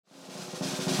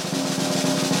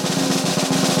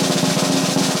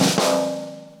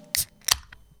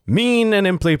Mean and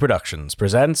Imply Productions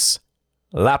presents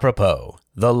L'Apropos,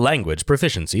 the Language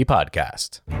Proficiency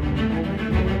Podcast.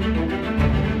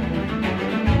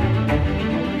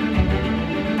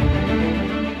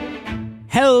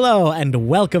 Hello and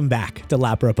welcome back to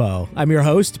L'Apropos. I'm your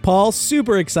host, Paul,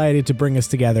 super excited to bring us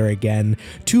together again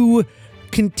to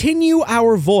continue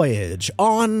our voyage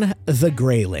on the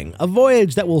Grayling, a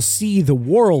voyage that will see the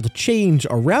world change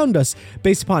around us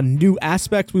based upon new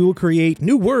aspects we will create,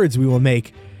 new words we will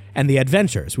make, and the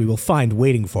adventures we will find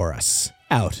waiting for us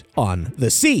out on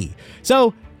the sea.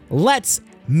 So let's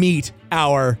meet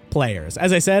our players.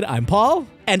 As I said, I'm Paul,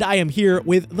 and I am here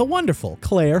with the wonderful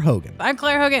Claire Hogan. I'm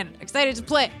Claire Hogan, excited to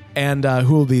play. And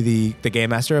who will be the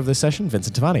game master of this session?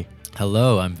 Vincent Tavani.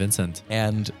 Hello, I'm Vincent.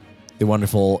 And the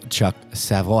wonderful Chuck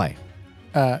Savoy.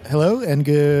 Hello and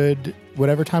good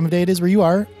whatever time of day it is where you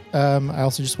are. I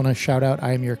also just want to shout out,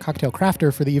 I am your cocktail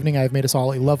crafter for the evening. I've made us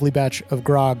all a lovely batch of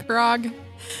grog.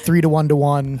 3 to 1 to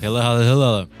 1.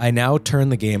 Hello. I now turn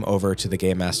the game over to the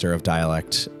game master of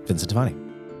Dialect, Vincent Tavani.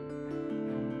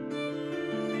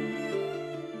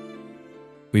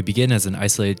 We begin as an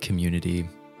isolated community,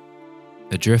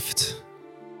 adrift,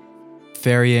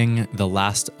 ferrying the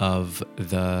last of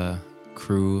the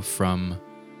crew from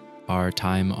our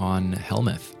time on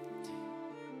Hel'mith.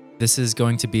 This is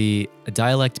going to be a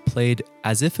dialect played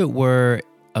as if it were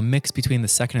a mix between the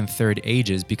second and third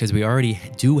ages, because we already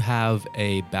do have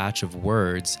a batch of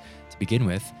words to begin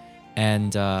with,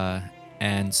 and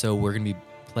so we're going to be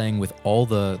playing with all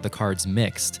the cards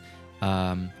mixed.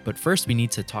 But first, we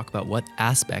need to talk about what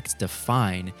aspects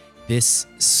define this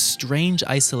strange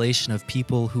isolation of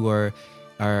people who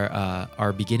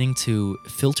are beginning to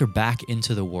filter back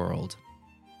into the world.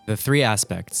 The three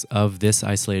aspects of this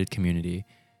isolated community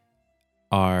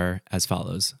are as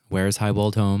follows: Where's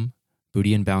Highwalled Home,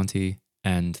 Booty and Bounty,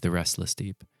 and the Restless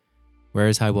Deep.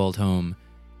 Where's Highwalled Home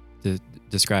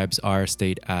describes our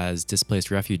state as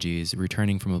displaced refugees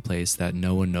returning from a place that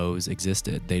no one knows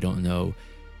existed. They don't know.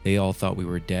 They all thought we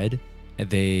were dead.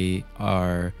 They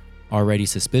are already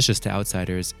suspicious to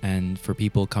outsiders, and for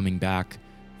people coming back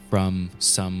from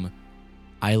some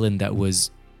island that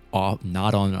was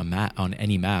not on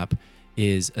any map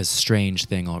is a strange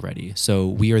thing already. So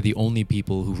we are the only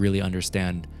people who really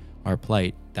understand our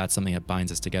plight. That's something that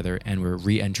binds us together, and we're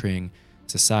re-entering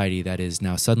society that is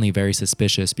now suddenly very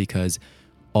suspicious because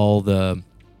all the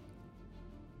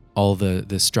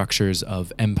structures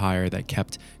of empire that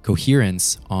kept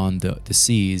coherence on the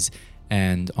seas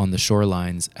and on the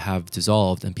shorelines have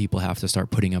dissolved, and people have to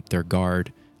start putting up their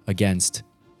guard against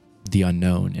the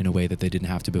unknown in a way that they didn't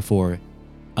have to before,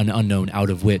 an unknown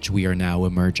out of which we are now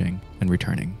emerging and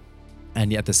returning.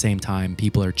 And yet at the same time,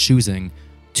 people are choosing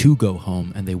to go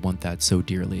home, and they want that so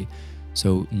dearly.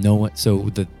 So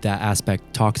that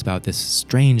aspect talks about this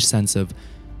strange sense of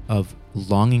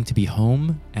longing to be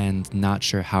home and not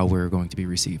sure how we're going to be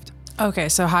received. Okay,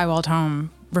 so Highwalled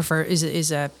Home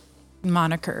is a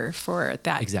moniker for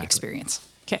that experience.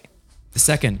 Okay. The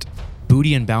second,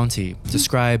 Booty and Bounty,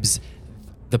 describes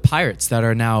the pirates that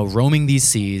are now roaming these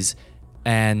seas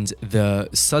and the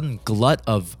sudden glut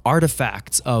of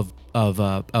artifacts of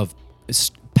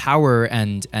power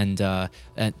and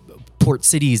port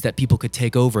cities that people could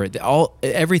take over.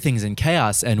 Everything's in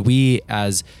chaos, and we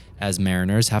as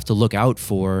mariners have to look out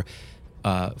for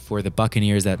the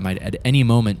buccaneers that might at any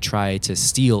moment try to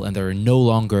steal, and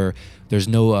there's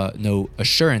no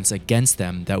assurance against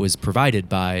them that was provided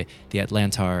by the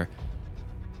Atlantar.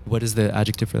 What is the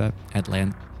adjective for that?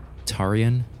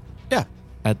 Atlantarian? Yeah.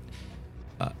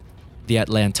 The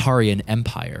Atlantarian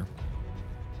Empire.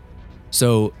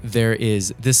 So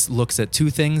this looks at two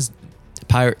things.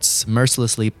 Pirates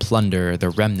mercilessly plunder the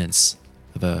remnants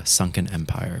of a sunken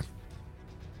empire.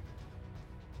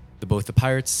 Both the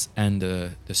pirates and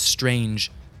the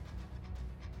strange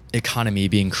economy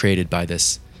being created by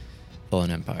this fallen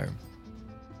empire.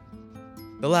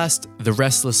 The last, the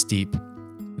Restless Deep.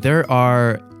 There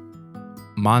are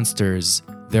monsters.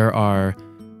 There are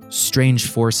strange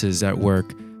forces at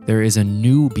work. There is a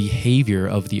new behavior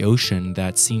of the ocean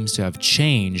that seems to have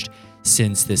changed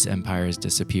since this empire has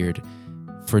disappeared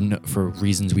for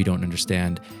reasons we don't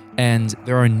understand. And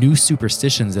there are new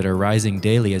superstitions that are rising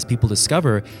daily as people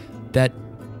discover that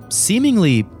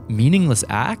seemingly meaningless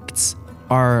acts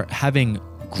are having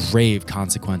grave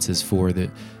consequences for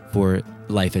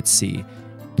life at sea.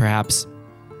 Perhaps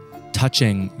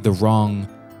touching the wrong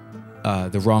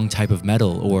type of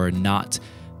metal, or not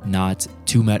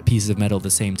two pieces of metal at the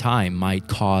same time, might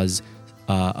cause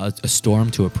a storm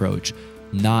to approach.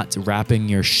 Not wrapping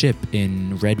your ship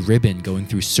in red ribbon going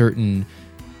through certain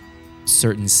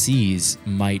seas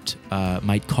might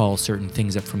call certain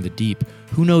things up from the deep,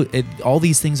 who knows? All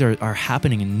these things are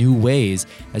happening in new ways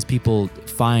as people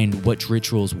find which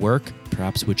rituals work,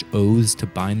 perhaps which oaths to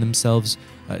bind themselves,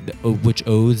 which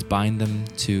oaths bind them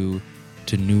to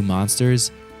new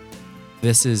monsters.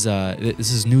 This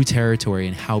is new territory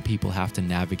in how people have to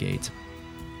navigate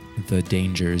the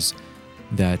dangers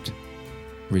that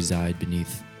reside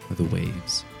beneath the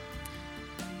waves.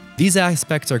 These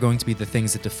aspects are going to be the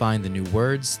things that define the new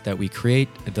words that we create,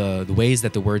 the ways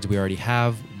that the words we already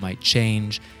have might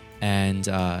change, and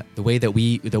the way that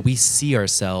we see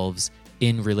ourselves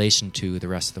in relation to the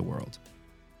rest of the world.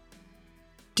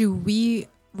 Do we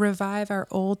revive our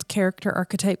old character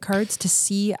archetype cards to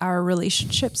see our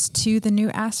relationships to the new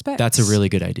aspects? That's a really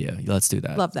good idea. Let's do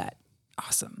that. Love that.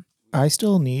 Awesome. I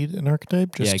still need an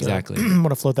archetype. Yeah, exactly. I want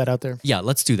to float that out there. Yeah,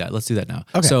 let's do that. Let's do that now.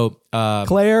 Okay. So,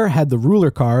 Claire had the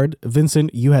ruler card.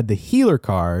 Vincent, you had the healer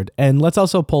card. And let's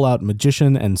also pull out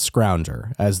magician and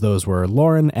scrounger, as those were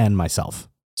Lauren and myself.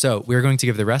 So we're going to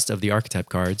give the rest of the archetype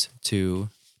cards to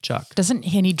Chuck. And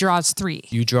he draws 3.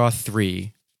 You draw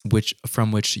 3,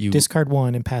 from which you Discard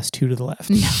 1 and pass 2 to the left.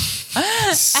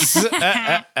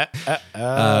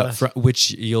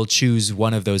 which you'll choose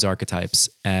one of those archetypes,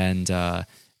 and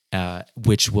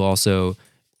which will also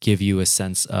give you a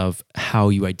sense of how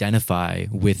you identify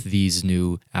with these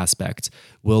new aspects.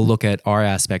 We'll look at our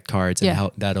aspect cards,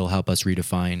 and that'll help us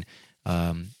redefine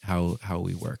how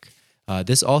we work.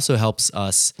 This also helps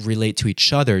us relate to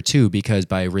each other too, because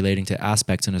by relating to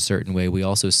aspects in a certain way, we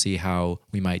also see how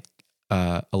we might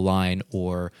align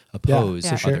or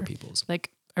oppose other people's. Like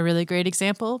a really great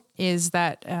example is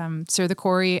that Sir the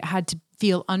Quarry had to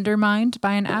feel undermined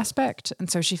by an aspect, and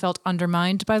so she felt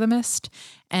undermined by the mist.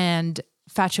 And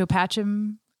Facho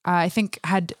Patchum, I think,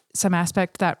 had some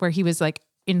aspect that where he was like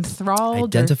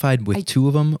enthralled. Identified with 2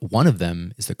 of them. One of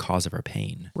them is the cause of our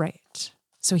pain. Right.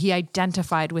 So he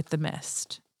identified with the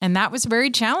mist. And that was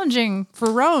very challenging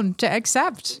for Roan to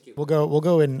accept. We'll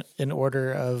go in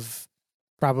order of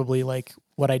probably like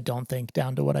what I don't think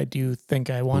down to what I do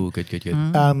think I want. Ooh, good.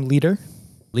 Leader.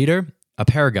 Leader, a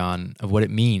paragon of what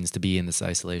it means to be in this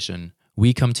isolation.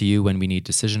 We come to you when we need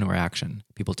decision or action.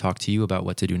 People talk to you about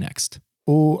what to do next.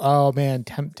 Oh man,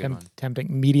 tempting.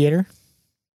 Mediator.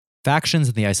 Factions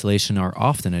in the isolation are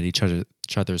often at each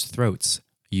other's throats.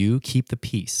 You keep the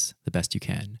peace the best you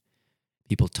can.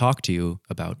 People talk to you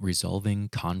about resolving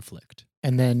conflict.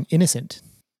 And then innocent.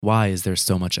 Why is there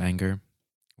so much anger?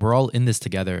 We're all in this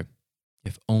together.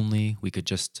 If only we could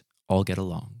just all get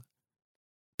along.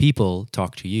 People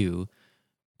talk to you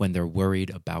when they're worried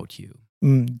about you.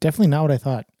 Definitely not what I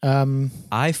thought.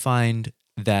 I find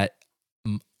that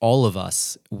all of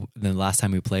us, the last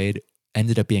time we played,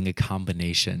 ended up being a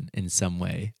combination in some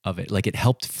way of it. Like it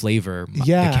helped flavor the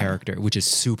character, which is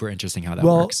super interesting how that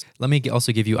works. Let me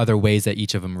also give you other ways that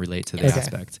each of them relate to the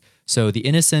aspect. So the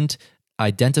innocent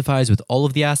identifies with all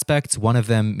of the aspects. One of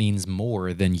them means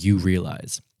more than you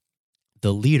realize.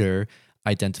 The leader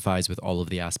identifies with all of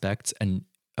the aspects, and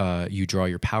you draw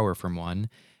your power from one.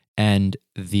 And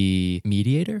the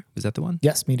mediator, was that the one?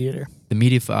 Yes, mediator. The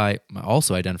mediator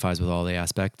also identifies with all the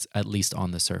aspects, at least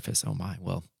on the surface. Oh my,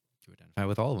 well, you identify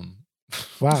with all of them.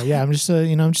 Wow, yeah, I'm just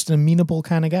an amenable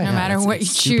kind of guy. No matter what you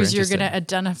choose, you're going to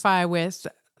identify with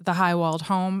the high-walled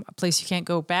home, a place you can't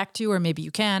go back to, or maybe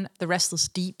you can, the restless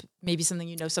deep, maybe something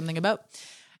you know something about.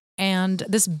 And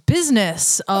this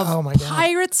business of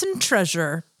pirates and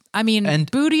treasure. I mean, and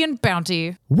booty and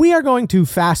bounty. We are going to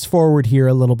fast forward here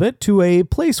a little bit to a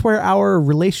place where our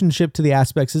relationship to the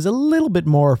aspects is a little bit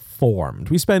more formed.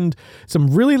 We spend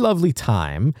some really lovely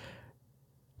time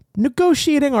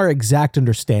negotiating our exact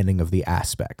understanding of the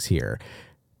aspects here.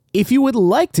 If you would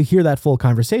like to hear that full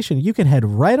conversation, you can head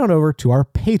right on over to our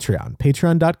Patreon,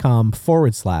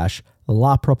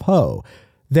 patreon.com/lapropos.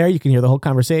 There you can hear the whole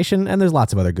conversation, and there's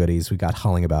lots of other goodies. We got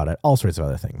Hulling about it, all sorts of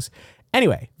other things.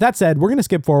 Anyway, that said, we're going to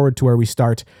skip forward to where we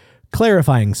start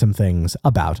clarifying some things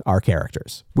about our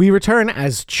characters. We return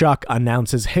as Chuck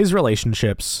announces his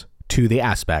relationships to the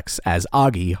aspects as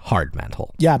Augie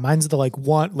Hardmantle. Yeah, mine's the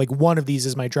one of these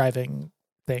is my driving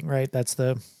thing, right? That's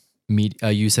the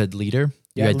you said leader.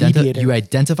 Yeah, you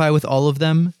identify with all of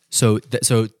them. So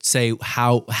say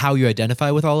how you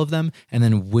identify with all of them, and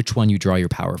then which one you draw your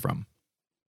power from.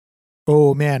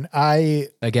 Oh man, a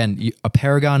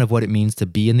paragon of what it means to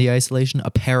be in the isolation,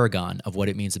 a paragon of what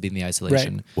it means to be in the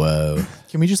isolation. Right. Whoa.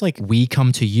 Can we just we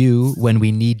come to you when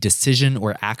we need decision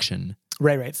or action.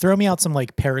 Right. Throw me out some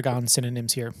paragon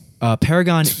synonyms here.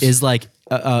 Paragon is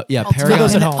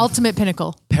paragon. Ultimate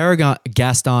pinnacle. Paragon.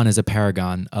 Gaston is a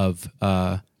paragon of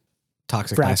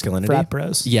toxic masculinity. Frat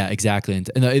bros. Yeah, exactly. And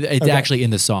it's actually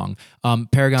in the song.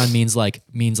 Paragon means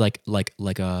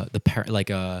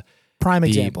Prime the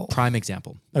example. Prime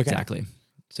example. Okay. Exactly.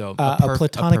 So A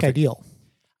platonic perfect- ideal.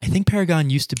 I think Paragon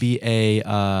used to be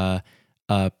a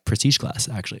prestige class,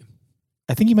 actually.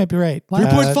 I think you might be right.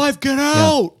 3.5, get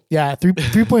out! Yeah,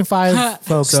 3.5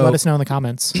 folks, So- let us know in the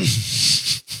comments.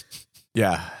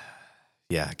 Yeah.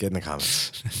 Yeah, get in the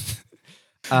comments.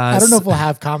 I don't know if we'll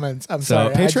have comments. I'm So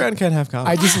sorry. Patreon can have I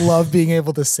comments. just love being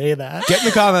able to say that. Get in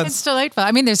the comments. It's delightful.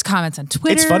 I mean, there's comments on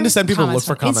Twitter. It's fun to send people to look comments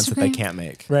for on comments that they Instagram. can't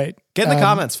make. Right. Get in the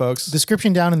comments, folks.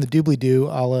 Description down in the doobly-doo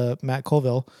a la Matt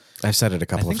Colville. I've said it a I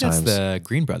couple of think that's times. the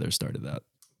Green Brothers started that.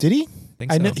 Did he?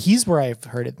 Think I so. know he's where I've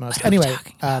heard it most. Anyway,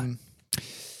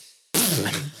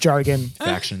 jargon.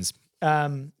 Factions.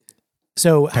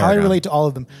 So how I Paragon. relate to all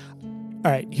of them.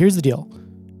 All right, here's the deal.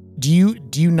 Do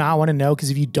you not want to know?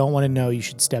 Because if you don't want to know, you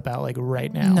should step out like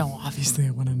right now. No, obviously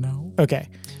I want to know. Okay.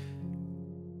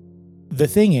 The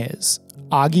thing is,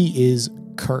 Augie is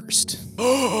cursed.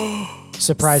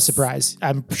 Surprise, surprise.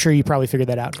 I'm sure you probably figured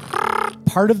that out.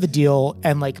 Part of the deal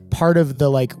and like part of the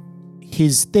like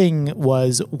his thing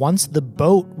was once the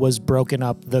boat was broken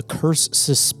up, the curse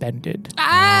suspended.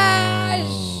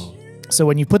 So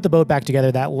when you put the boat back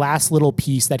together, that last little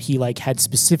piece that he like had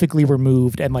specifically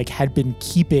removed and like had been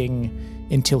keeping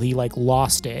until he like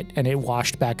lost it and it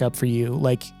washed back up for you,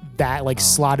 like that like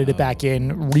slotted it back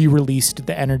in, re-released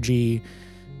the energy.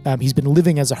 He's been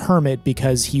living as a hermit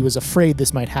because he was afraid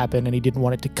this might happen and he didn't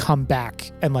want it to come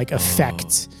back and like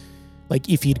affect like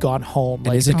if he'd gone home. And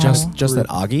Like, is it just that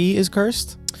Augie is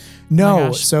cursed? no? Oh my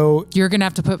gosh. So You're going to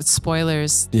have to put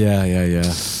spoilers. Yeah.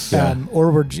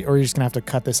 or you're just gonna have to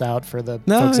cut this out for the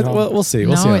No, folks at home. we'll see.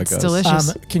 We'll see No, how it it's goes.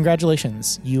 delicious.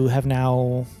 Congratulations. You have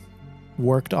now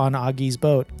worked on Augie's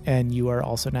boat and you are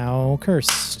also now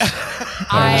cursed.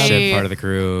 Part of the ship, part of the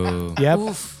crew. Yep.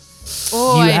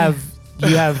 Oh,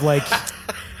 You have like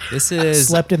This is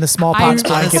slept in the smallpox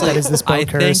blanket that is this boat I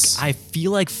curse. think I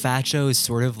feel like Facho is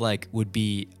sort of like would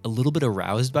be a little bit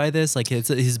aroused by this. Like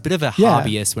he's a bit of a Yeah.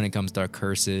 hobbyist when it comes to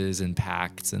curses and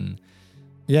pacts and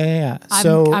yeah. I'm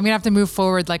So gonna have to move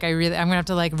forward. Like I'm gonna have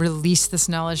to like release this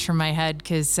knowledge from my head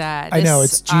because I know,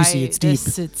 it's juicy, it's deep.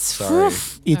 It's Sorry.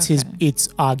 it's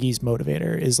Augie's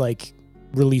motivator is like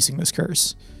releasing this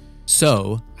curse.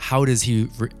 so how does he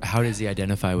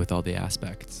identify with all the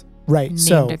aspects? Right. named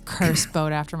So a curse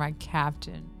boat after my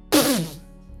captain.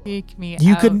 Take me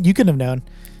you out. couldn't have known.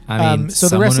 I mean, so the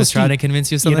someone restless was trying to deep,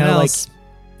 convince you of something know, like, else.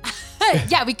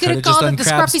 Yeah, we could have Could've just called done it the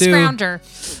crab Scruffy stew. Scrounger.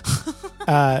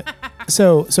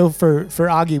 So for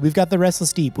Augie, we've got the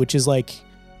Restless Deep, which is like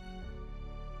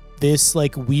this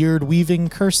like weird weaving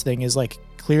curse thing is like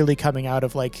clearly coming out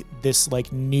of like this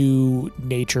like new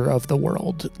nature of the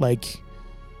world. Like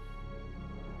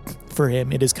for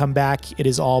him, it has come back. It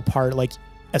is all part like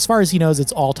as far as he knows,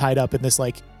 it's all tied up in this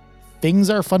like things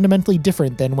are fundamentally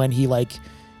different than when he like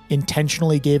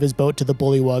intentionally gave his boat to the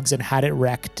bullywugs and had it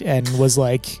wrecked and was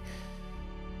like,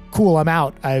 cool, I'm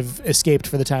out. I've escaped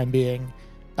for the time being.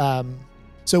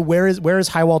 So where is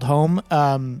Highwald home?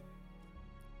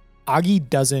 Augie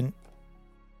doesn't.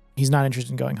 He's not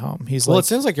interested in going home. He's Well, like, it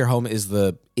seems like your home is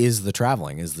the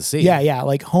traveling, is the sea. yeah.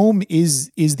 Like home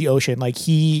is the ocean. Like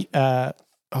he.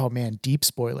 Oh man, deep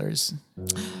spoilers.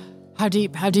 How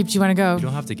deep do you want to go? You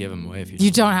don't have to give him away if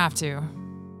You don't have to.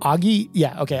 Augie.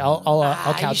 Yeah. Okay.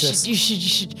 I'll couch you this.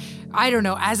 should. I don't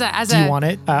know. Do you want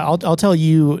it? I'll tell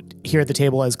you here at the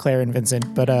table as Claire and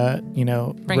Vincent, but Bring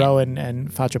it. Rowan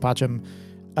and Facha Pacham.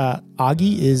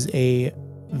 Augie is a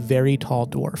very tall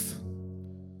dwarf.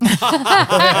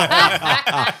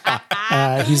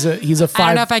 He's a I don't know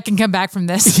five. if I can come back from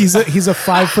this. He's a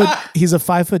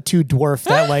 5'2" dwarf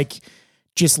that like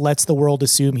just lets the world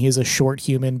assume he is a short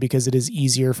human because it is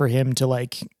easier for him to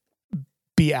like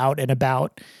be out and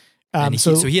about. And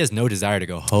So he has no desire to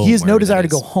go home. he has no wherever desire that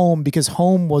to go is. home because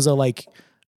home was a like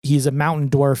he's a mountain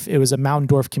dwarf. It was a mountain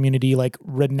dwarf community like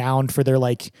renowned for their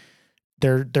like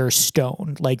their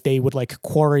stone. Like they would like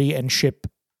quarry and ship,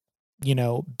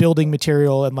 building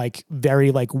material and like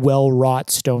very like well wrought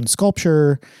stone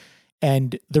sculpture.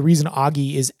 And the reason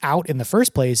Augie is out in the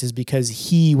first place is because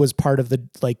he was part of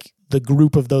the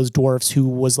group of those dwarfs who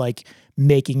was like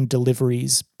making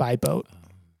deliveries by boat,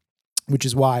 which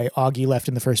is why Augie left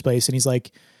in the first place. And he's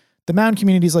like, the mountain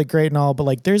community is like great and all, but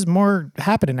like there's more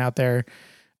happening out there.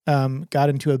 Got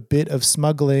into a bit of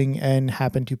smuggling and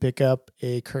happened to pick up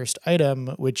a cursed item,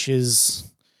 which is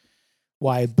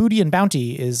why booty and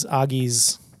bounty is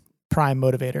Augie's prime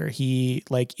motivator. He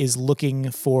like is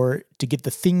looking to get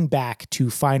the thing back to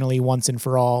finally once and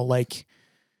for all, like,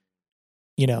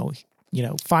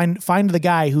 find the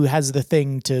guy who has the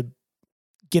thing to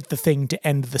get the thing to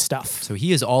end the stuff. So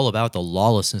he is all about the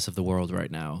lawlessness of the world right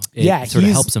now. It Yeah, sort of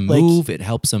he's, helps him like- move. It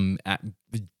helps him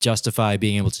justify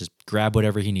being able to just grab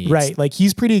whatever he needs. Right. Like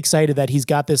he's pretty excited that he's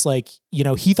got this, like, you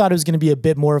know, he thought it was going to be a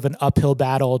bit more of an uphill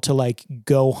battle to like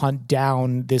go hunt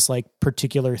down this like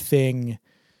particular thing,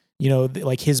 you know,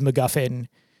 like his MacGuffin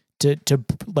to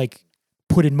like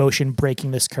put in motion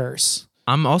breaking this curse.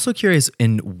 I'm also curious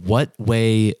in what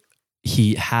way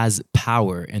he has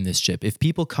power in this ship. If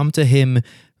people come to him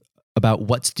about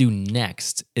what to do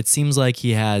next, it seems like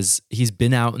he's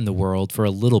been out in the world for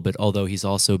a little bit, although he's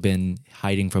also been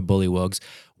hiding from bullywugs.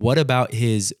 What about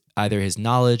either his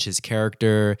knowledge, his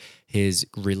character, his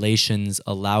relations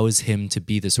allows him to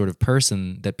be the sort of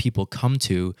person that people come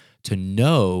to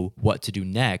know what to do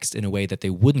next in a way that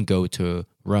they wouldn't go to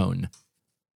Roan?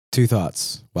 Two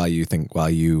thoughts while you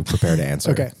prepare to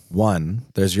answer. Okay. One,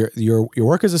 there's your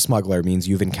work as a smuggler means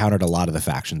you've encountered a lot of the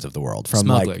factions of the world. From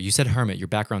Smuggler. like, You said hermit. Your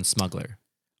background's smuggler.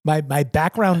 My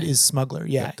background is smuggler,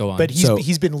 yeah. Go on. But So-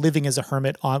 he's been living as a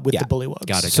hermit with the bullywugs.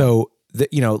 Got it. so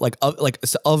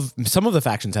of some of the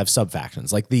factions have sub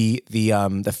factions. Like the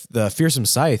Fearsome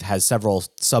Scythe has several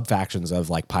sub factions of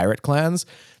like pirate clans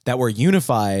that were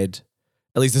unified.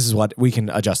 At least this is what we can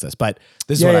adjust this, but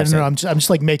this is what I'm saying. I'm just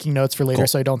like making notes for later,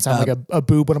 so I don't sound like a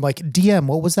boob when I'm like, DM,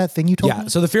 what was that thing you told me? Yeah,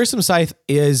 so the Fearsome Scythe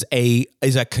is a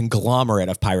conglomerate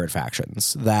of pirate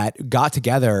factions that got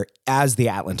together as the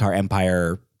Atlantar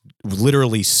Empire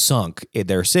literally sunk in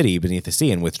their city beneath the sea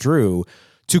and withdrew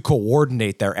to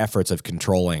coordinate their efforts of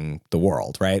controlling the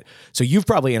world, right? So you've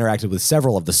probably interacted with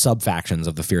several of the sub-factions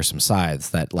of the Fearsome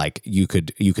Scythes that like you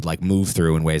could like move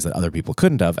through in ways that other people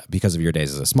couldn't have because of your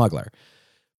days as a smuggler.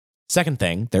 Second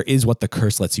thing, there is what the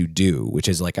curse lets you do, which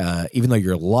is like, even though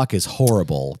your luck is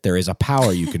horrible, there is a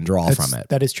power you can draw from it.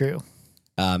 That is true.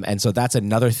 And so that's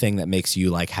another thing that makes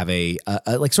you like have a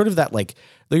like sort of that like,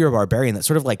 though you're a barbarian, that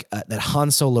sort of like that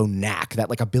Han Solo knack, that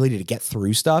like ability to get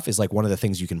through stuff is like one of the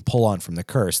things you can pull on from the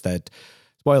curse that,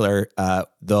 spoiler,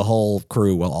 the whole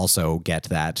crew will also get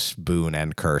that boon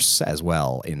and curse as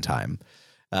well in time.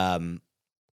 So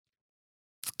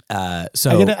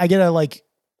I get a like,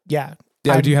 yeah.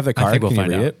 Yeah, do you have the card? I think we'll Can you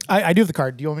find read out. it? I do have the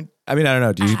card. Do you want me? I mean, I don't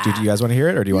know. Do you guys want to hear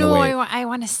it or do you want to wait? No, I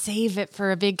want to save it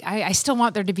for a big. I still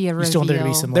want there to be a reveal. You still want there to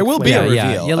be some. There will be a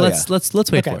reveal. Yeah, let's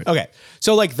wait for it. Okay.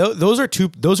 So like those are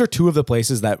two of the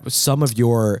places that some of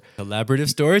your Collaborative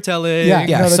storytelling. Yeah.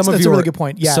 No, that's a really good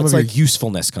point. Yeah, some it's of your like-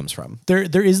 usefulness comes from.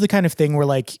 There is the kind of thing where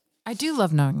like, I do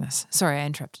love knowing this. Sorry, I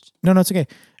interrupted. no, it's okay.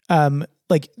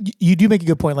 Like you do make a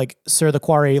good point. Like Sir the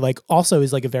Quarry, like also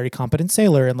is like a very competent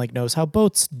sailor and like knows how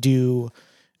boats do,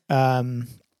 and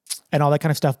all that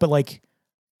kind of stuff. But like,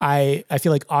 I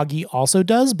feel like Augie also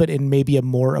does, but in maybe a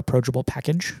more approachable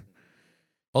package.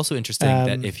 Also interesting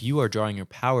that if you are drawing your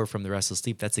power from the Restless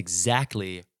Sleep, that's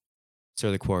exactly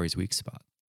Sir the Quarry's weak spot.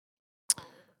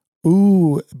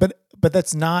 Ooh, but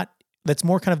that's not. That's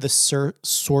more kind of the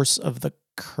source of the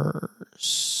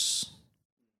curse.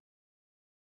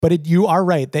 But you are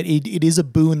right that it is a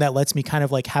boon that lets me kind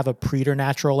of like have a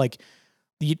preternatural, like,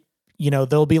 you know,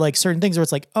 there'll be like certain things where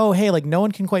it's like, oh, hey, like no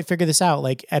one can quite figure this out.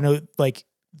 Like, and like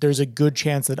there's a good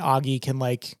chance that Augie can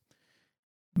like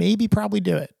maybe probably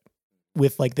do it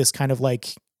with like this kind of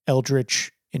like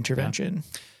eldritch intervention.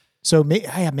 Yeah. So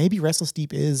maybe Restless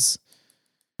Deep is.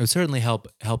 It would certainly help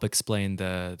explain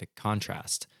the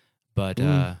contrast, but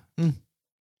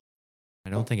I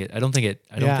don't think it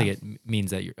means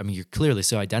that you're clearly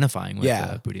so identifying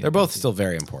with Booty. They're both still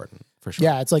very important for sure.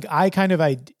 Yeah, it's like like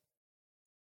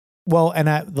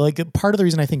part of the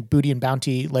reason I think Booty and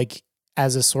Bounty like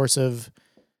as a source of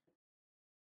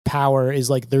power is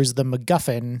like there's the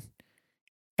MacGuffin,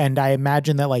 and I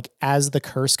imagine that like as the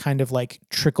curse kind of like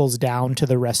trickles down to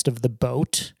the rest of the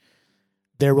boat,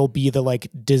 there will be the like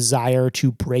desire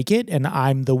to break it, and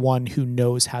I'm the one who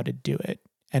knows how to do it.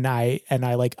 And I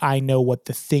know what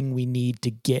the thing we need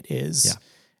to get is. Yeah.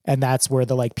 And that's where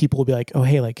the like people will be like, oh,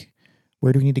 hey, like,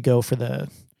 where do we need to go for the,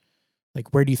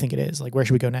 like, where do you think it is? Like, where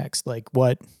should we go next? Like,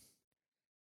 what?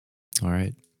 All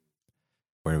right.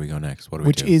 Where do we go next? What do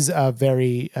we do? Which is a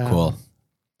very cool.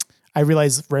 I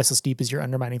realize Restless Deep is your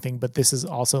undermining thing, but this is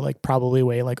also like probably a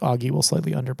way like Augie will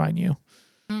slightly undermine you.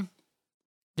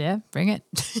 Yeah, bring it.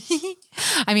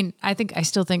 I mean, I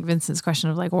still think Vincent's question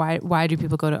of like, why do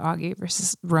people go to Augie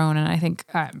versus Roan? And I think,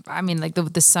 I mean, like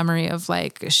the summary of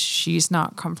like, she's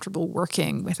not comfortable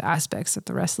working with aspects of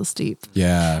the Restless Deep.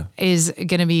 Yeah. Is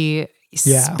going to be,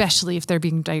 especially if they're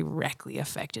being directly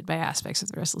affected by aspects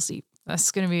of the Restless Deep.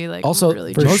 That's going to be like, also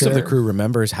really most of the crew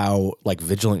remembers how like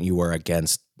vigilant you were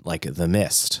against like the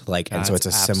mist. Like, and so it's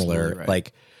a similar, right.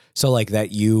 like, So like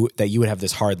that you would have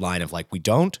this hard line of like, we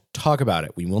don't talk about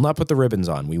it. We will not put the ribbons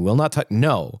on. We will not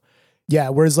no. Yeah.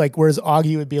 Whereas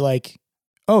Augie would be like,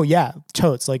 oh yeah,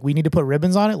 totes. Like we need to put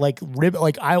ribbons on it. Like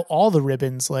all the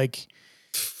ribbons, like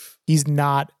he's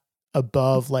not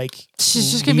above like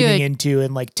she's just gonna be like, into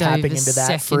and like tapping into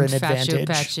that for an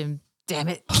advantage. Damn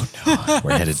it. Oh no.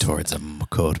 We're headed towards a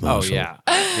code martial. Oh yeah.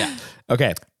 Yeah.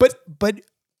 Okay. But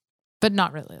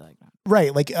not really like that.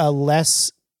 Right. Like a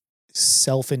less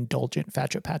self-indulgent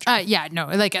Fatcho Patch. Yeah, no,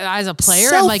 like as a player,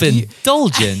 I'm like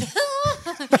self-indulgent.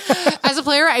 As a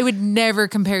player, I would never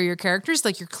compare your characters.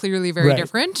 Like you're clearly very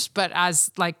different, but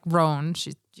as like Roan,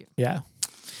 she's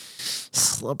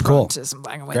slow process and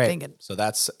bang away thinking. So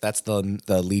that's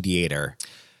the leadiator.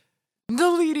 The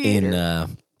leadiator.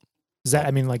 Does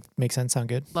that makes sense? Sound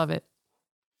good? Love it.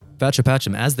 Fatcho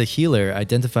Patchum, as the healer,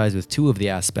 identifies with two of the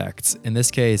aspects. In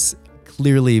this case,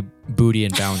 clearly booty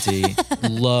and bounty,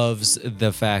 loves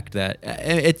the fact that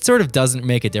it sort of doesn't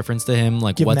make a difference to him,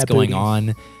 like what's going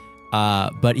on.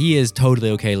 But he is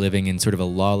totally okay living in sort of a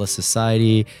lawless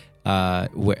society.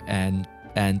 And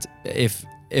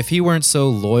if he weren't so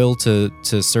loyal to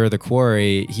Sir the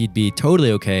Quarry, he'd be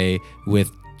totally okay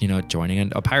with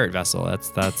joining a pirate vessel.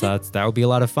 That would be a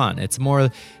lot of fun. It's more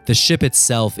the ship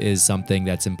itself is something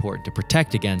that's important to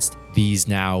protect against these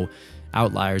now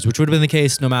outliers, which would have been the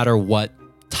case no matter what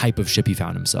type of ship he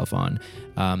found himself on.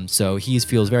 So he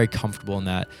feels very comfortable in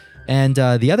that. And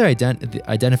the other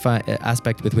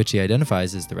aspect with which he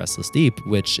identifies is the Restless Deep,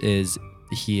 which is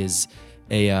he is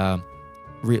an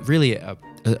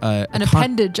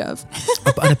appendage of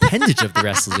an appendage of the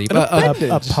Restless Deep,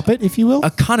 a puppet, if you will, a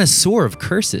connoisseur of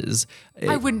curses.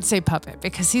 I wouldn't say puppet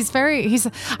because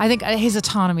I think his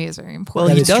autonomy is very important.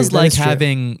 Well, he does like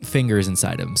having fingers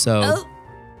inside him. So,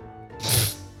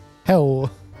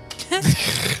 hell,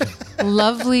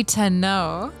 lovely to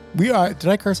know. We are. Did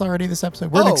I curse already this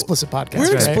episode? We're an explicit podcast.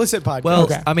 We're an explicit podcast. Well,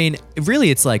 I mean, really,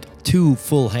 it's like 2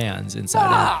 full hands inside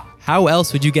him. How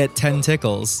else would you get 10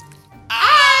 tickles?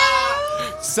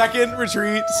 Second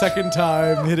retreat, second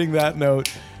time hitting that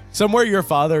note. Somewhere your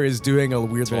father is doing a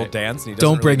weird little dance, and he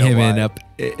doesn't Don't bring really know him why. up.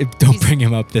 Don't bring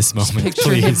him up this moment,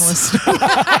 Picture him please. listening.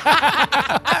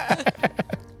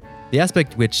 The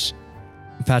aspect which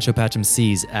Fatcho Patchum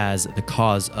sees as the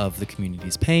cause of the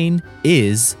community's pain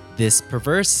is this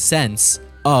perverse sense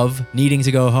of needing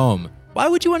to go home. Why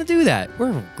would you want to do that?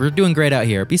 We're doing great out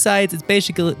here. Besides, it's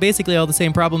basically all the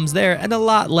same problems there and a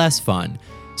lot less fun.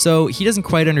 So he doesn't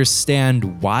quite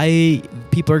understand why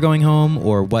people are going home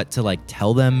or what to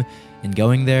tell them in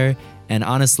going there. And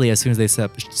honestly, as soon as they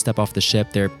step off the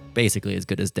ship, they're basically as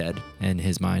good as dead in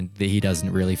his mind. He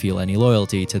doesn't really feel any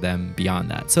loyalty to them beyond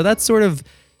that. So that's sort of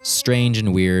strange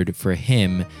and weird for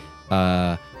him.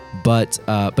 But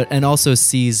also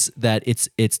sees that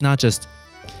it's not just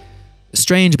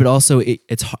strange, but also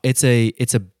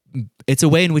it's a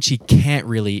way in which he can't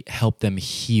really help them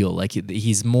heal. Like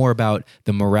he's more about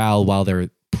the morale while they're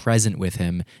present with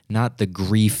him, not the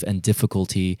grief and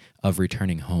difficulty of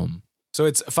returning home. So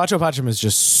it's Fatcho Patchum is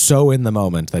just so in the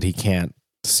moment that he can't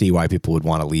see why people would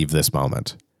want to leave this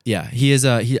moment. Yeah, he is.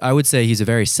 I would say he's a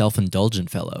very self-indulgent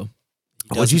fellow.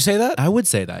 Would you say that? I would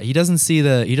say that he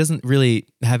doesn't really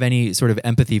have any sort of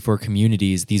empathy for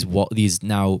communities. These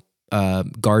now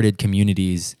guarded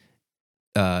communities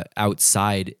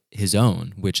outside his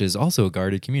own, which is also a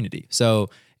guarded community. So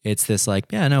it's this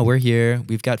we're here.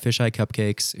 We've got fisheye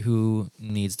cupcakes. Who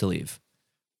needs to leave?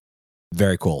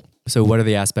 Very cool. So what are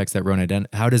the aspects that Rona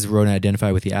how does Rona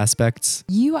identify with the aspects?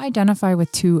 You identify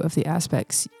with 2 of the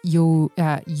aspects. You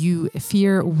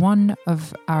fear one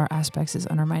of our aspects is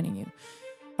undermining you.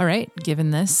 All right,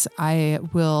 given this, I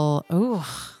will...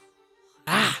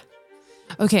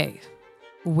 Okay.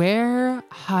 Where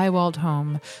Highwald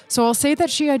home. So I'll say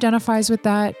that she identifies with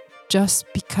that just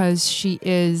because she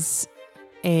is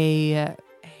a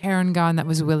Harengon that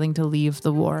was willing to leave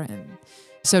the Warren.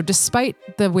 So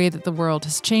despite the way that the world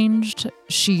has changed,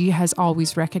 she has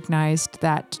always recognized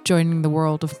that joining the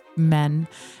world of men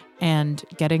and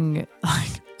getting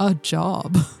a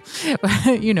job,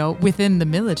 within the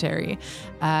military,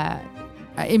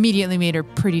 immediately made her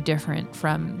pretty different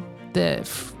from the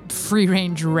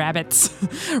free-range rabbits,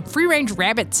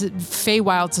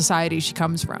 Feywild society she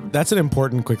comes from. That's an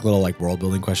important, quick little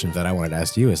world-building question that I wanted to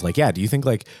ask you is do you think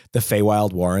the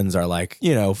Feywild Warrens are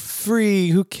free,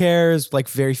 who cares,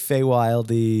 very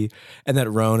Feywildy, and that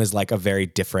Roan is a very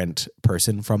different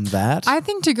person from that? I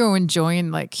think to go and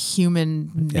join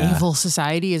human naval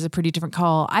society is a pretty different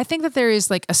call. I think that there is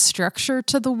a structure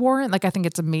to the Warren. I think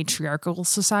it's a matriarchal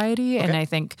society, and I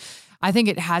think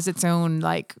it has its own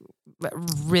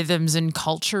rhythms and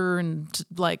culture and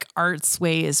like arts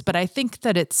ways. But I think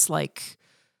that it's like,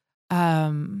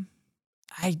 I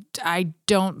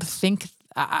don't think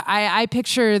I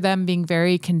picture them being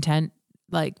very content,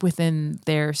 like within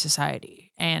their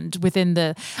society and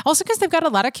within also because they've got a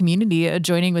lot of community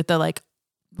joining with the like,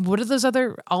 what are those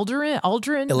other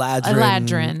Eladrin,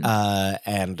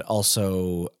 and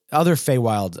also other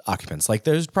Feywild occupants. Like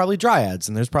there's probably dryads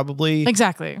and there's probably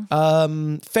exactly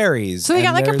fairies. So they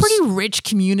got like a pretty rich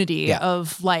community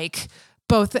of like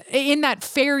both in that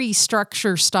fairy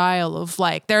structure style of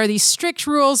like, there are these strict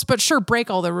rules, but sure, break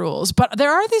all the rules. But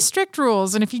there are these strict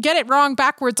rules. And if you get it wrong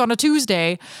backwards on a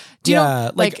Tuesday,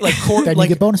 then you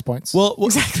get bonus points. Well,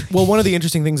 exactly. Well, one of the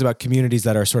interesting things about communities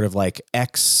that are sort of like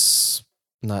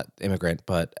not immigrant,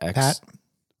 but an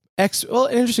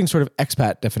interesting sort of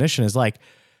expat definition is like,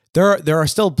 there are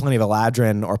still plenty of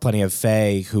Eladrin or plenty of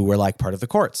Fae who were like part of the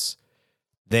courts.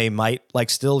 They might like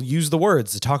still use the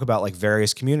words to talk about like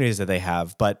various communities that they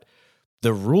have, but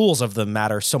the rules of them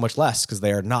matter so much less because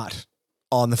they are not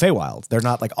on the Feywild. They're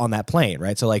not like on that plane,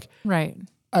 right? So like, right.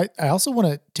 I also want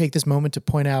to take this moment to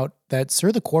point out that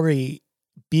Sir the Quarry,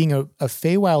 being a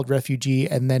Feywild refugee,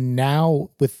 and then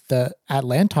now with the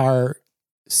Atlantar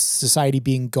society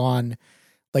being gone,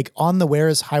 like on the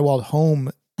Where's Highwald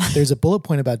home, there's a bullet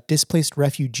point about displaced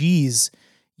refugees.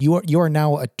 You are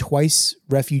now a twice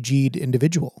refugeed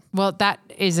individual. Well, that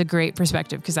is a great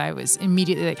perspective because I was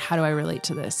immediately like, how do I relate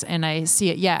to this? And I see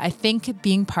it. Yeah, I think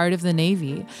being part of the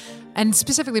Navy and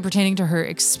specifically pertaining to her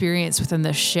experience within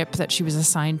the ship that she was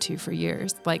assigned to for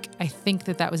years, like I think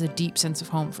that was a deep sense of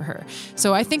home for her.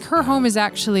 So I think her home is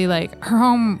actually like her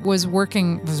home was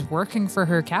working for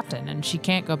her captain, and she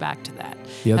can't go back to that.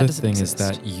 The other thing is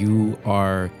that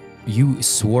you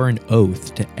swore an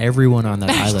oath to everyone on that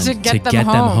island to get them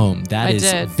home. That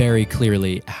is very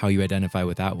clearly how you identify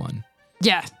with that one.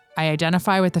 Yeah. I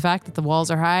identify with the fact that the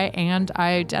walls are high, and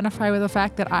I identify with the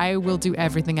fact that I will do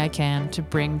everything I can to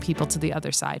bring people to the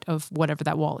other side of whatever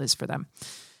that wall is for them.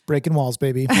 Breaking walls,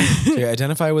 baby. So you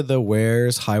identify with the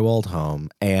Where's Highwald home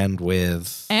and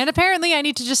apparently I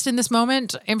need to just in this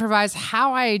moment improvise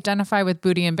how I identify with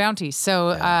booty and bounty.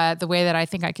 So the way that I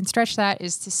think I can stretch that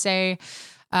is to say,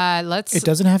 it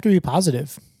doesn't have to be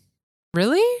positive.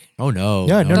 Really? Oh no.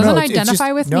 Yeah, no. Doesn't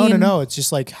identify with mean... No. It's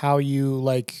just like how you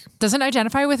like... Doesn't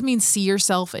identify with mean see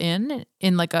yourself in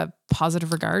like a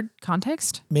positive regard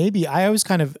context? Maybe. I always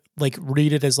kind of like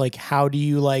read it as like, how do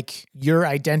you like your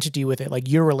identity with it? Like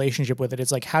your relationship with it.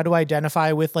 It's like, how do I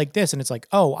identify with like this? And it's like,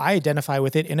 oh, I identify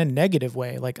with it in a negative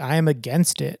way. Like I am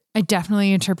against it. I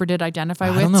definitely interpreted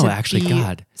identify with. I don't know, actually,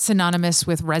 God. Synonymous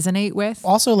with resonate with.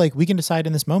 Also, like we can decide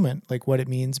in this moment, like what it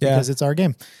means because it's our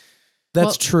game.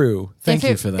 That's true. Thank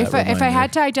you for that. If I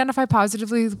had to identify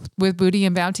positively with booty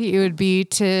and bounty, it would be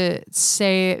to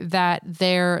say that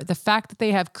the fact that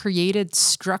they have created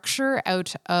structure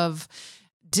out of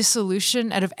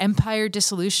dissolution, out of empire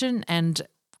dissolution and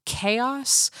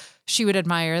chaos, she would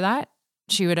admire that.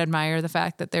 She would admire the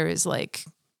fact that there is like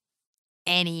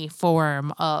any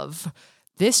form of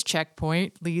this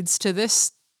checkpoint leads to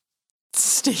this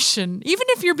station. Even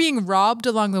if you're being robbed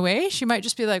along the way, she might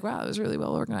just be like, wow, it was really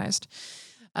well organized.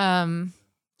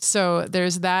 So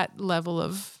there's that level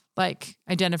of like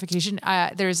identification.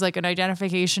 There's like an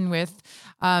identification with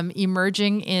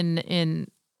emerging in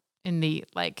the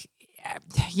like,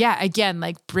 again,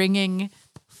 like bringing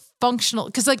functional,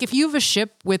 because like if you have a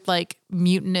ship with like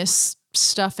mutinous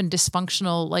stuff and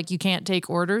dysfunctional, like you can't take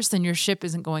orders, then your ship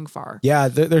isn't going far. Yeah,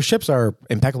 their ships are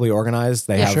impeccably organized.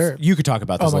 They have. Sure. You could talk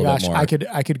about this a little bit more.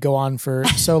 I could go on for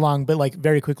so long, but like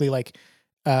very quickly, like,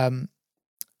 hi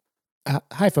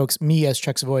folks, me as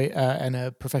Chuck Savoy and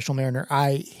a professional mariner,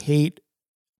 I hate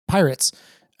pirates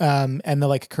and the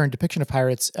like current depiction of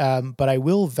pirates, but I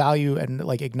will value and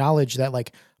like acknowledge that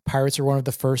like pirates are one of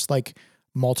the first like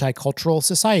multicultural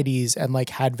societies and like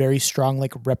had very strong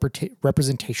like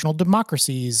representational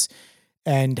democracies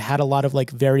and had a lot of like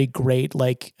very great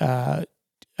like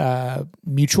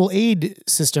mutual aid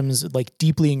systems like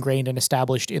deeply ingrained and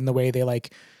established in the way they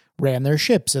like ran their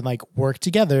ships and like worked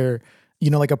together. You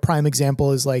know, like a prime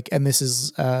example is like, and this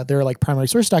is there are like primary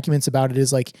source documents about it,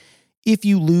 is like if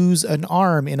you lose an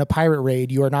arm in a pirate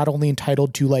raid, you are not only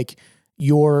entitled to like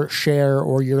your share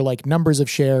or your like numbers of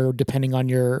share depending on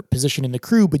your position in the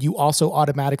crew, but you also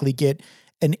automatically get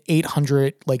an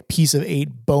 800 like piece of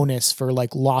 8 bonus for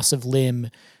like loss of limb,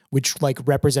 which like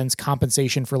represents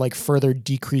compensation for like further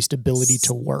decreased ability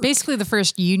to work. Basically the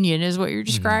first union is what you're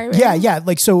describing. Yeah.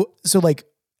 Like, so like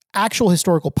actual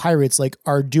historical pirates like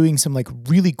are doing some like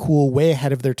really cool way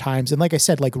ahead of their times. And like I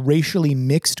said, like racially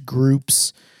mixed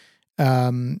groups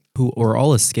Who are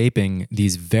all escaping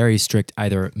these very strict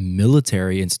either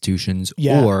military institutions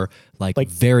Yeah. or like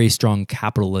very strong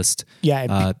capitalist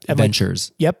and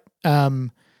ventures. Yep.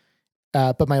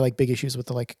 But my like big issues with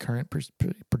the like current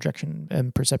projection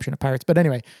and perception of pirates. But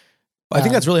anyway, I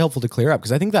think that's really helpful to clear up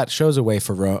because I think that shows a way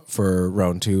for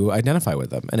Roan to identify with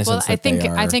them. In a sense that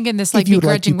I think in this like if you would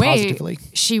like begrudging to way, positively.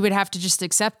 she would have to just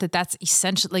accept that that's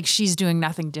essential. Like she's doing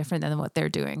nothing different than what they're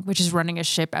doing, which is running a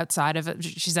ship outside of it.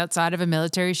 She's outside of a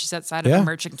military. She's outside of a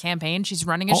merchant campaign. She's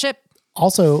running a ship.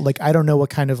 Also, like, I don't know what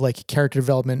kind of like character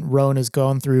development Roan has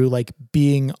gone through, like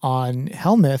being on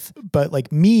Hel'mith, but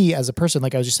like me as a person,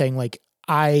 like I was just saying, like,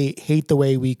 I hate the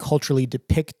way we culturally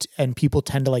depict and people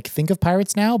tend to like think of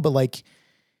pirates now, but like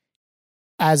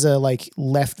as a like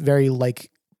left, very like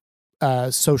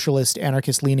socialist,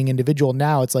 anarchist leaning individual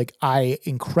now, it's like I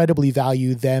incredibly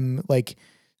value them like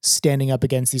standing up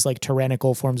against these like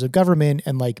tyrannical forms of government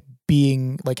and like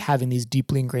being like having these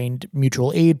deeply ingrained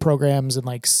mutual aid programs and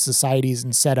like societies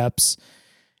and setups.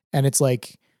 And it's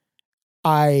like,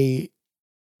 I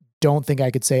don't think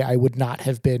I could say I would not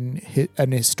have been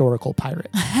an historical pirate.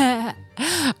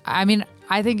 I mean,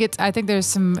 I think there's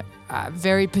some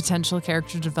very potential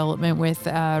character development with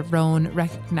Roan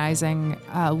recognizing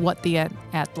what the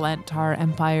Atlantar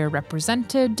Empire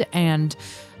represented and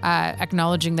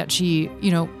acknowledging that she,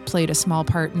 played a small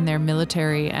part in their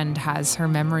military and has her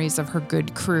memories of her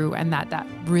good crew, and that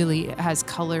really has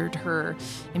colored her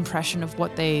impression of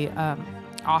what they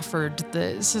offered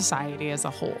the society as a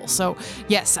whole. So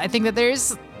yes, I think that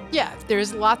there's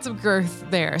lots of girth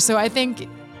there. So I think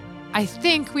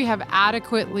we have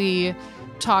adequately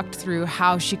talked through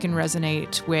how she can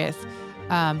resonate with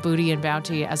Booty and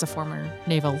Bounty as a former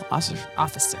naval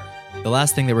officer. The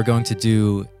last thing that we're going to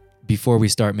do before we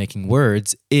start making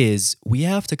words is we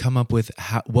have to come up with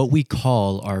what we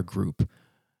call our group.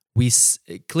 We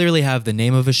clearly have the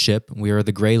name of a ship. We are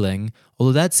the Greyling,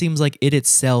 although that seems like it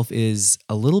itself is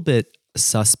a little bit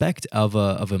suspect of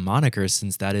a moniker,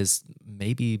 since that is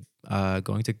maybe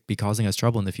going to be causing us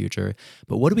trouble in the future.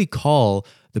 But what do we call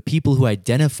the people who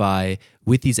identify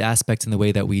with these aspects in the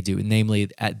way that we do? Namely,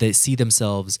 they see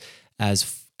themselves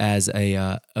as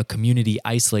a community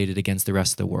isolated against the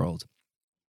rest of the world.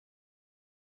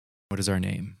 What is our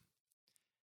name?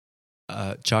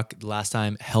 Chuck, last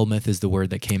time, Hel'mith is the word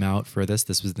that came out for this.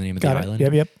 This was the name of the island.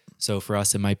 Yep. So for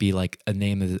us, it might be like a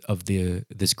name of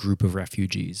this group of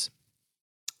refugees.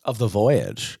 Of the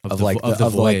voyage. Of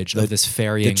this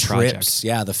ferrying trips, project.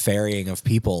 Yeah, the ferrying of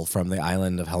people from the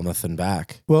island of Hel'mith and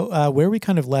back. Well, where we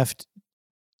kind of left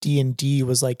D&D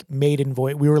was like maiden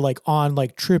voyage. We were like on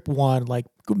like trip 1, like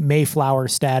Mayflower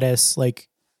status, like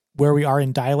where we are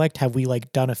in Dialect. Have we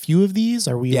like done a few of these?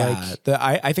 Are we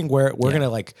I think we're gonna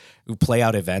like play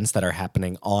out events that are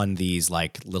happening on these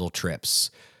like little trips.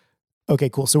 Okay,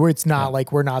 cool. So it's not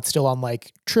like we're not still on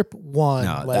like trip 1.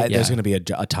 No, like, there's going to be a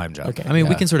time jump. Okay. I mean,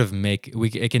 we can sort of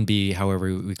it can be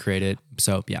however we create it.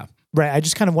 So yeah. Right. I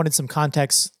just kind of wanted some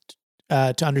context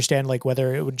to understand like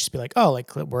whether it would just be like, oh,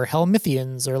 like we're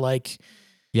Hel'mithians or like.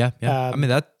 Yeah. I mean,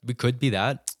 that we could be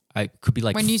that. I could be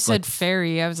like. When you said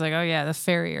ferry, I was like, oh yeah, the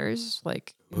farriers.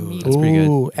 Like, that's pretty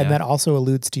good. And that also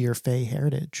alludes to your Fey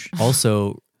heritage.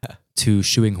 Also to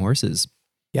shoeing horses.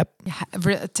 Yep.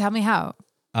 Tell me how.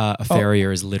 A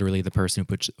farrier is literally the person who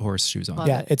puts horseshoes on.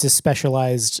 Yeah, it's a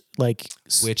specialized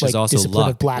which is also discipline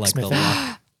luck, of blacksmithing. Like the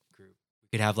luck group.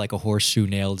 We could have like a horseshoe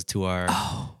nailed to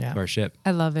our ship.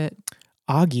 I love it.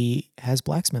 Augie has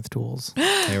blacksmith tools.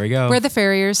 There we go. We're the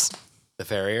farriers. The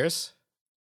farriers?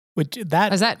 Which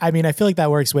I mean, I feel like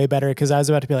that works way better because I was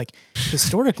about to be like,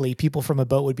 historically, people from a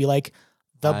boat would be like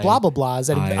the blah blah blahs,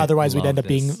 and otherwise we'd end up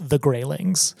being the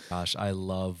Greylings. Gosh, I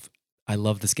love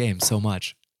this game so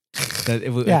much. That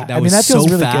feels so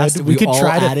really fast. good. We could all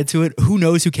try added to it. Who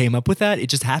knows who came up with that? It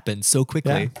just happened so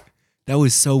quickly. Yeah. That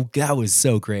was so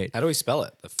great. How do we spell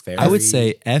it? The ferry? I would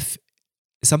say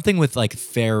something with like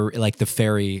like the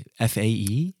ferry,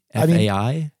 FAE,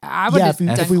 FAI. I would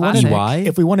if we want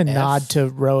to nod to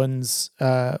Rowan's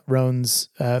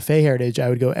Fey heritage, I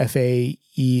would go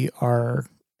FAERRIER.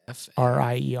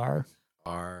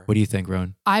 What do you think,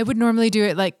 Rowan? I would normally do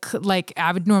it like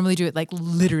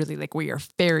literally like we are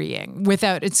ferrying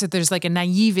without it. So there's like a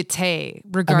naivete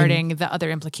regarding the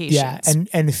other implications. Yeah,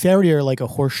 and farrier like a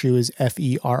horseshoe is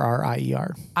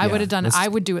FERRIER. I would have done. I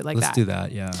would do it like that. Let's do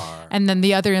that. Yeah. And then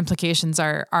the other implications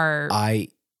are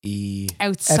IE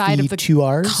outside of the two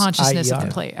R's, consciousness IER. of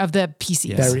the play of the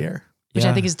PCs. Farrier. Which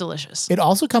I think is delicious. It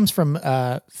also comes from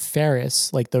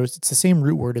ferrous, like it's the same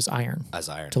root word as iron.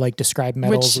 To like describe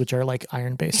metals which are like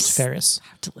iron based. Ferrous.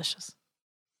 How delicious.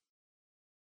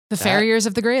 The farriers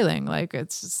of the Grayling. Like,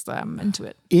 it's just, I'm into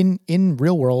it. In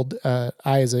real world, I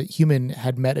as a human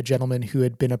had met a gentleman who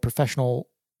had been a professional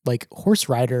like horse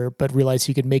rider, but realized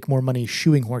he could make more money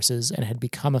shoeing horses and had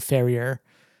become a farrier.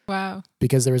 Wow.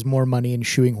 Because there was more money in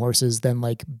shoeing horses than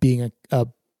like being a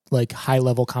like high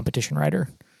level competition rider.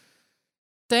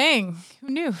 Dang, who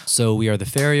knew? So we are the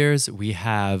farriers. We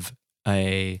have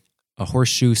a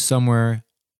horseshoe somewhere,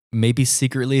 maybe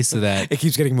secretly, so that It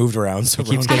keeps getting moved around. So it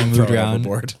keeps Rowan getting can moved throw it around.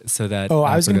 overboard. So that Oh,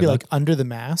 I was for going to be good like luck. under the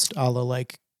mast, a la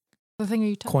like The thing are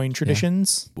you talking? coin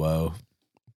traditions. Whoa.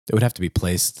 It would have to be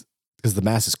placed because the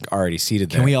mass is already seated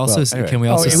there. Can we also Well, anyway. can we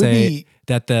also it would say be,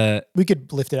 that we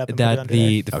could lift it up and put it that under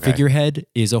the there. Okay. figurehead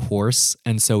is a horse,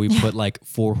 and so we put like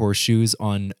 4 horseshoes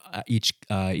on each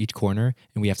corner,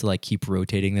 and we have to like keep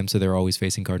rotating them so they're always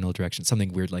facing cardinal direction.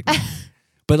 Something weird like that.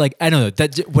 But like I don't know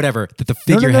that whatever that the No,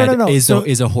 no, no, figurehead no. is So-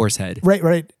 is a horse head.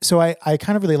 Right. So I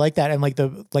kind of really like that. And like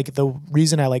the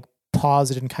reason I like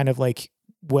paused and kind of like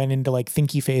went into like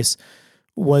thinky face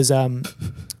was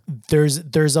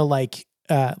there's a like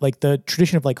the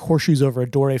tradition of like horseshoes over a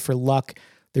doorway for luck.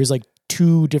 There's like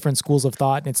 2 different schools of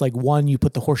thought, and it's like one, you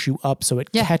put the horseshoe up so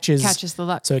it catches the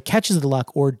luck. so it catches the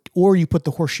luck, or you put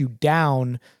the horseshoe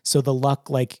down so the luck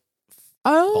like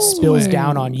spills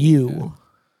down on you.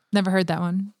 Never heard that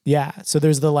one. Yeah. So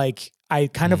there's the like, I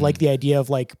kind of like the idea of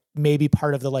like maybe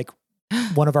part of the like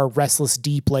one of our restless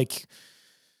deep like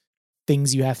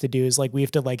things you have to do is like we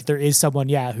have to like there is someone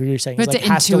who you're saying We is, have like to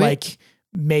has to intuit. like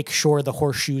make sure the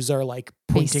horseshoes are like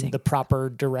pointing Facing. the proper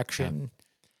direction.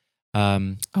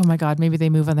 Oh my God, maybe they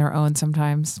move on their own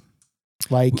sometimes.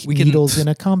 Like We can- needles in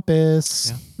a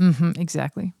compass. Yeah.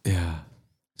 Exactly. Yeah.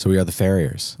 So we are the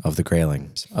farriers of the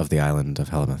Grayling of the island of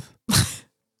Hel'mith.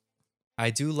 I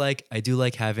do like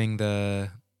having the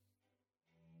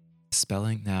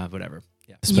spelling. Nah, whatever.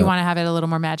 Yeah. You want to have it a little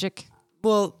more magic?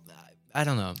 Well, I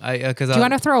don't know. Because Do you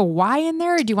want to throw a Y in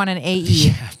there, or do you want an AE?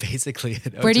 Yeah, basically.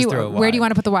 Where do you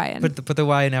want to put the Y in? put the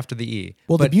Y in after the E?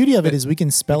 Well, But- the beauty of it is we can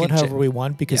spell we it can however we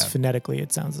want because yeah. phonetically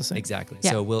it sounds the same. Exactly.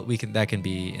 Yeah. So we can that can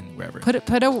be in wherever. Put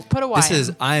a Y. This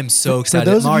is I am so For excited.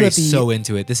 those I'm of you already at the so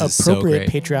into it. This is so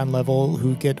Appropriate great. Patreon level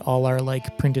who get all our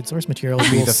like printed source materials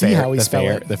Be will see how we spell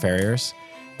it. The farriers.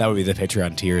 That would be the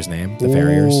Patreon tier's name. The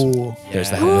farriers. Ooh. There's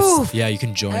the Yeah. Hel'mith. Yeah, you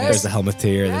can join There's us. the Hel'mith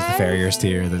tier. There's the farriers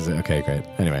tier. Okay, great.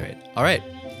 Anyway. Great. All right.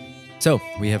 So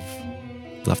we have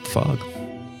left the fog.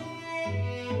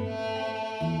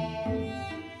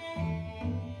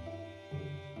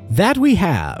 That we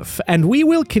have, and we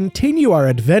will continue our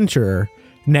adventure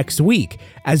next week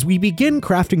as we begin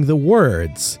crafting the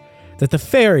words that the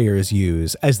farriers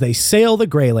use as they sail the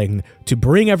Grayling to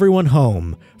bring everyone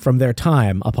home from their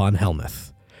time upon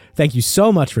Hel'mith. Thank you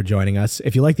so much for joining us.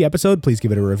 If you like the episode, please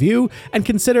give it a review and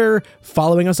consider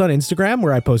following us on Instagram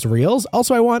where I post reels.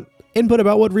 Also, I want input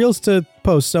about what reels to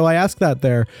post, so I ask that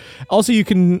there. Also, you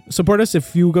can support us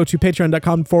if you go to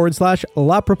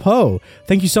patreon.com/lapropos.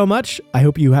 Thank you so much. I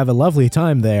hope you have a lovely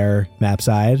time there,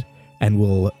 Mapside, and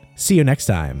we'll see you next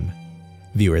time,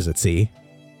 viewers at sea.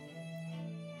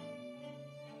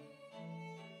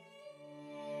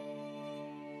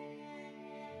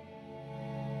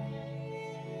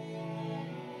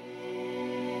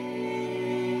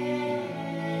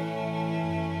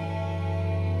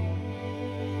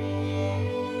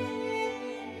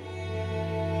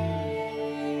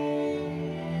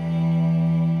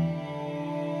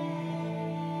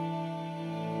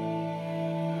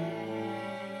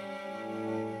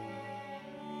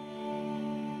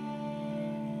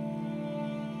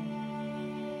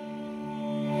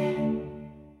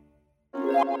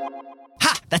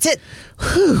 Ha! That's it!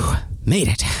 Whew! Made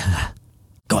it.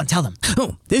 Go on, tell them.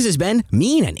 Oh, this has been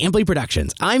Mean and Amply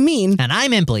Productions. I'm mean. And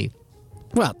I'm Imply.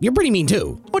 Well, you're pretty mean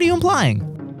too. What are you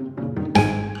implying?